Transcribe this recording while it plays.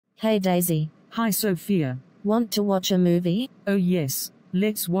Hey Daisy. Hi Sophia. Want to watch a movie? Oh yes,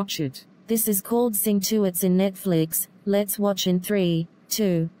 let's watch it. This is called Sing 2. It's in Netflix. Let's watch in 3,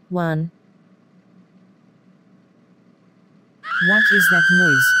 2, 1. What is that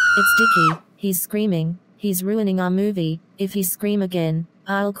noise? It's Dicky. He's screaming. He's ruining our movie. If he scream again,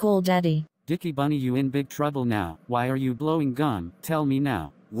 I'll call Daddy. Dicky Bunny, you in big trouble now. Why are you blowing gum? Tell me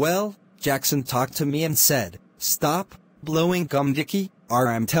now. Well, Jackson talked to me and said, "Stop blowing gum, Dicky, or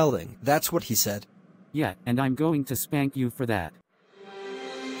I'm telling." That's what he said. Yeah, and I'm going to spank you for that.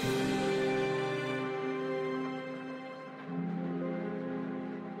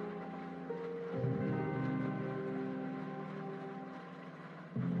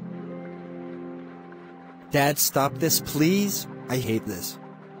 Dad, stop this, please. I hate this.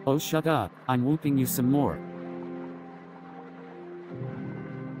 Oh, shut up. I'm whooping you some more.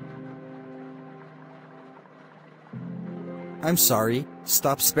 I'm sorry.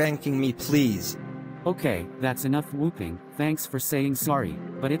 Stop spanking me, please. Okay, that's enough whooping. Thanks for saying sorry.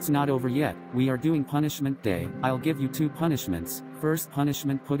 But it's not over yet. We are doing punishment day. I'll give you 2 punishments. First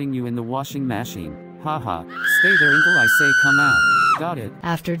punishment, putting you in the washing machine. Haha. Stay there until I say come out. Got it?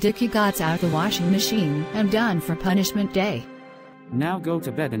 After Dicky got out the washing machine, I'm done for punishment day. Now go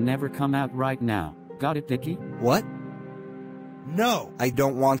to bed and never come out right now. Got it, Dicky? What? No, I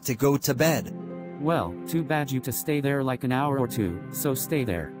don't want to go to bed. Well, too bad you to stay there like an hour or 2, so stay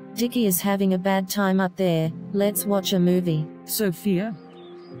there. Dicky is having a bad time up there. Let's watch a movie. Sophia?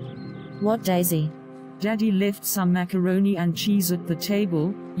 What, Daisy? Daddy left some macaroni and cheese at the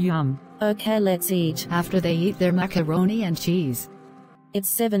table. Yum. Okay, let's eat. After they eat their macaroni and cheese. It's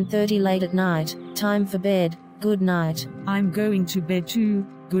 7:30 late at night. Time for bed. Good night. I'm going to bed too.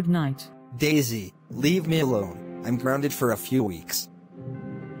 Good night. Daisy, leave me alone. I'm grounded for a few weeks.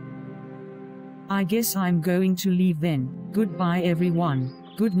 I guess I'm going to leave then. Goodbye everyone.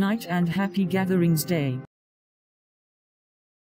 Good night and happy Gatherings Day.